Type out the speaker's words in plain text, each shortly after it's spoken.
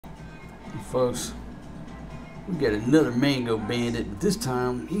Folks, we got another mango bandit, but this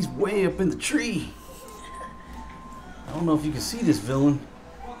time he's way up in the tree. I don't know if you can see this villain.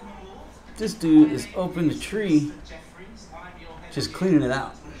 This dude is up in the tree just cleaning it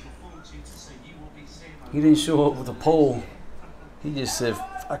out. He didn't show up with a pole. He just said,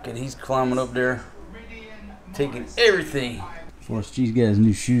 fuck it, he's climbing up there, taking everything. Forrest G's got his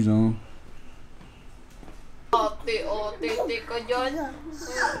new shoes on.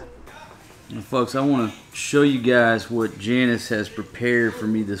 And folks, I want to show you guys what Janice has prepared for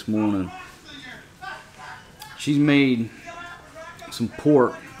me this morning. She's made some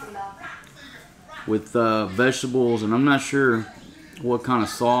pork with vegetables, and I'm not sure what kind of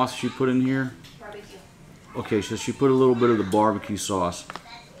sauce she put in here. Okay, so she put a little bit of the barbecue sauce,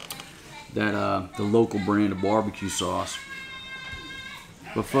 that the local brand of barbecue sauce.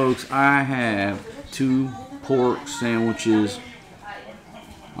 But folks, I have 2 pork sandwiches.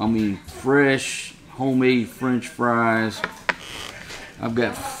 I mean, fresh homemade French fries. I've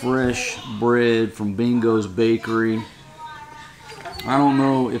got fresh bread from Bingo's Bakery. I don't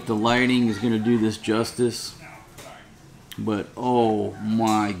know if the lighting is going to do this justice, but oh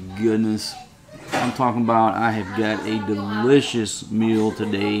my goodness. I'm talking about I have got a delicious meal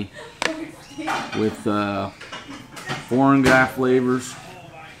today with foreign guy flavors,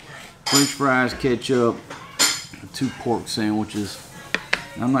 French fries, ketchup, 2 pork sandwiches.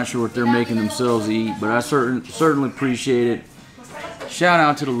 I'm not sure what they're making themselves eat, but I certainly appreciate it. Shout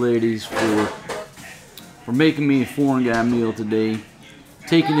out to the ladies for making me a foreign guy meal today,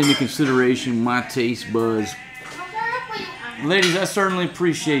 taking into consideration my taste buds. Ladies, I certainly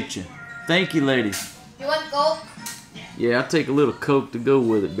appreciate you. Thank you, ladies. You want Coke? Yeah, I'll take a little Coke to go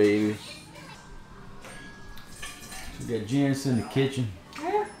with it, baby. We got Janice in the kitchen.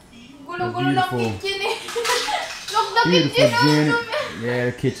 Beautiful Janet. Yeah,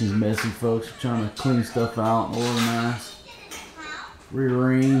 the kitchen's messy, folks. We're trying to clean stuff out and organize,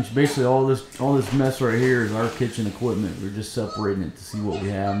 rearrange. Basically, all this mess right here is our kitchen equipment. We're just separating it to see what we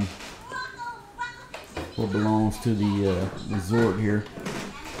have, what belongs to the resort here.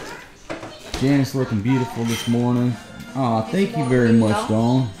 Janice looking beautiful this morning. Aw, thank you very much,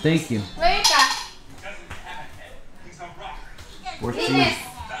 Dawn. Thank you.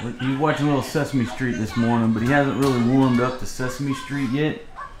 He's watching a little Sesame Street this morning, but he hasn't really warmed up to Sesame Street yet.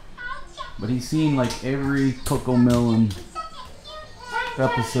 But he's seen like every CoComelon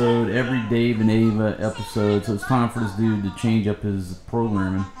episode, every Dave and Ava episode, so it's time for this dude to change up his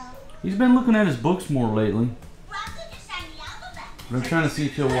programming. He's been looking at his books more lately. But I'm trying to see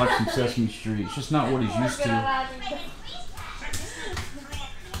if he'll watch some Sesame Street. It's just not what he's used to.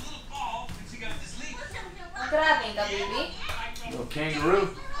 Little kangaroo.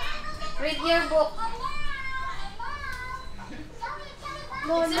 Read your book.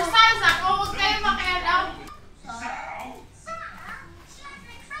 Exercise ako, huwag kayo makialaw.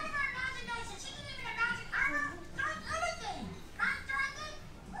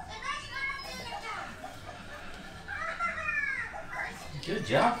 Good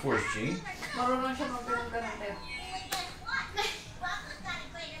job, Forrest G. Marunong siya mag-ganun tayo.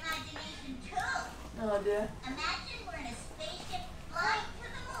 Oh, dear. Imagine we're in a spaceship flying to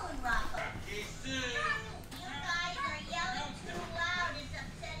the moon, Rocco. You guys are yelling too loud. It's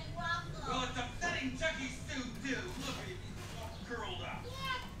upsetting Rocco. Well, it's upsetting Chucky Sue, too. Look at him. He's all curled up.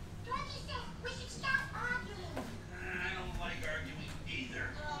 Yeah, Dorothy says we should stop arguing. I don't like arguing either.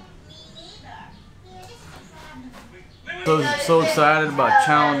 Well, me neither. Yeah, this is a problem. So excited about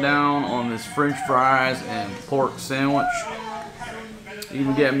chowing down on this French fries and pork sandwich.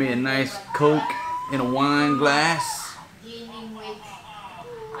 Even got me a nice Coke in a wine glass.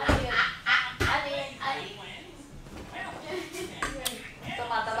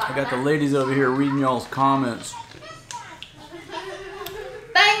 I got the ladies over here reading y'all's comments.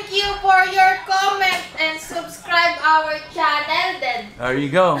 Thank you for your comment and subscribe our channel then. There you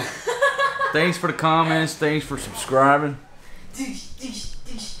go. Thanks for the comments. Thanks for subscribing. Thanks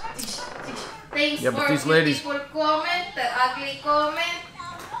Yeah, but for these ladies- beautiful comment, the ugly comment,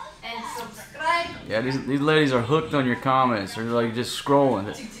 and subscribe. Yeah, these ladies are hooked on your comments. They're like just scrolling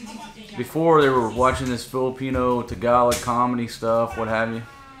it. Before they were watching this Filipino Tagalog comedy stuff, what have you.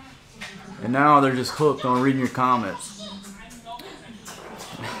 And now they're just hooked on reading your comments.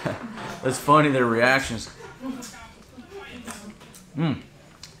 That's funny, their reactions.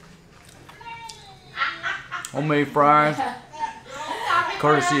 Homemade fries,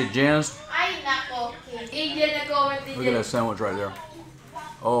 courtesy of Janice. Ay, nako. Adrian nag-comment din Look at that sandwich right there.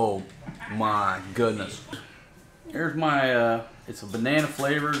 Oh my goodness. Here's my, it's a banana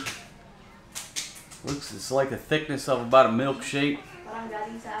flavored. It's like the thickness of about a milkshake. Parang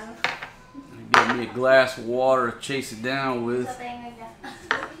galing sa ano. Get me a glass of water to chase it down with. Sa tenga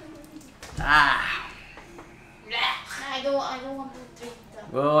niya. Ah. I don't want to drink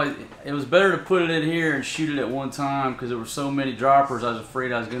that. Well, it was better to put it in here and shoot it at one time because there were so many droppers. I was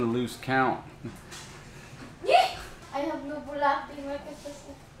afraid I was going to lose count. Yeah. I have no bulati.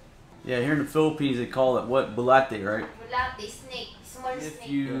 Yeah, here in the Philippines they call it what? Bulate, right? Bulati, snake. Small If snake.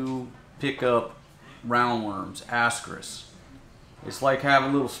 you pick up roundworms, ascaris, it's like having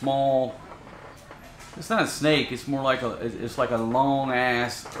a little small. It's not a snake. It's more like a long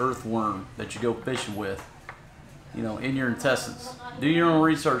ass earthworm that you go fishing with. You know, in your intestines. Do your own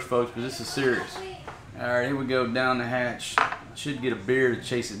research, folks, because this is serious. All right, here we go down the hatch. Should get a beer to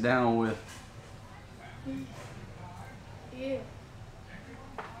chase it down with. Ew.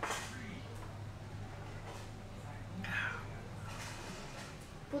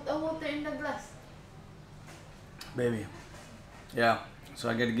 Put a water in the glass. Baby. Yeah. So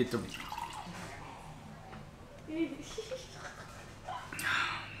I got to get the.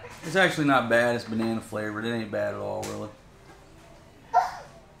 It's actually not bad. It's banana flavored. It ain't bad at all, really.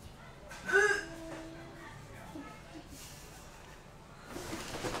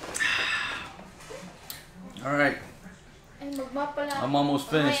 All right. Ay, magmapa lang. I'm almost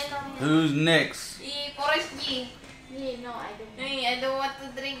finished. Who's next? Forest G. No, I don't. I don't want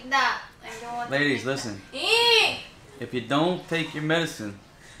to drink that. I don't want Ladies, to drink listen. that. If you don't take your medicine,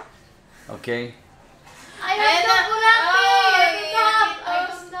 okay, I have no bulati. I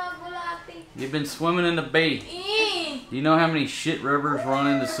don't have bulati. you've been swimming in the bay. Do you know how many shit rivers run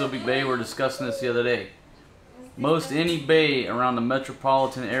into Subic Bay? We were discussing this the other day. Most any bay around the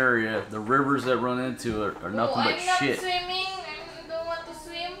metropolitan area, the rivers that run into it are nothing but I'm not shit. swimming. I don't want to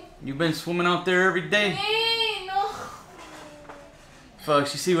swim. You've been swimming out there every day. No.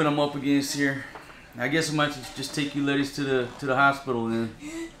 Folks, you see what I'm up against here. I guess I might just take you ladies to the hospital then.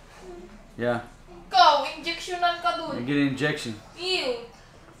 Yeah, Ikaw, injectionan ka dun. and get an injection. Ew.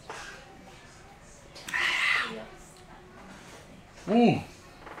 Ooh.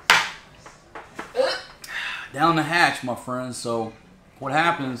 Down the hatch, my friends. So what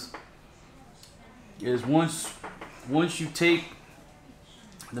happens is once you take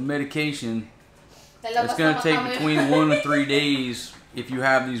the medication, it's going to take between 1 to 3 days if you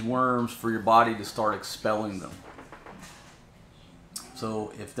have these worms for your body to start expelling them.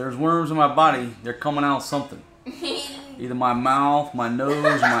 So if there's worms in my body, they're coming out something. Either my mouth, my nose,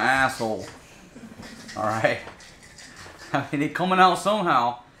 or my asshole. Alright? I mean, they're coming out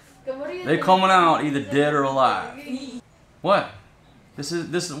somehow. They're coming out either dead or alive. What? This is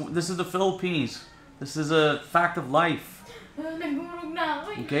the Philippines. This is a fact of life.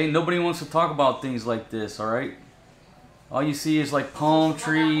 Okay? Nobody wants to talk about things like this, alright? All you see is like palm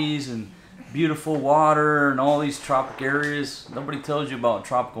trees and beautiful water and all these tropic areas. Nobody tells you about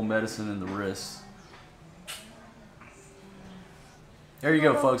tropical medicine and the risks. There you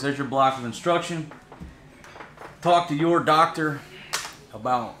go, folks. There's your block of instruction. Talk to your doctor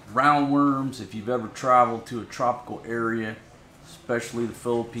about roundworms if you've ever traveled to a tropical area, especially the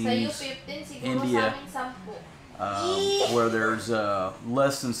Philippines, India, where there's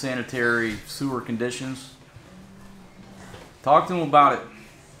less than sanitary sewer conditions. Talk to them about it.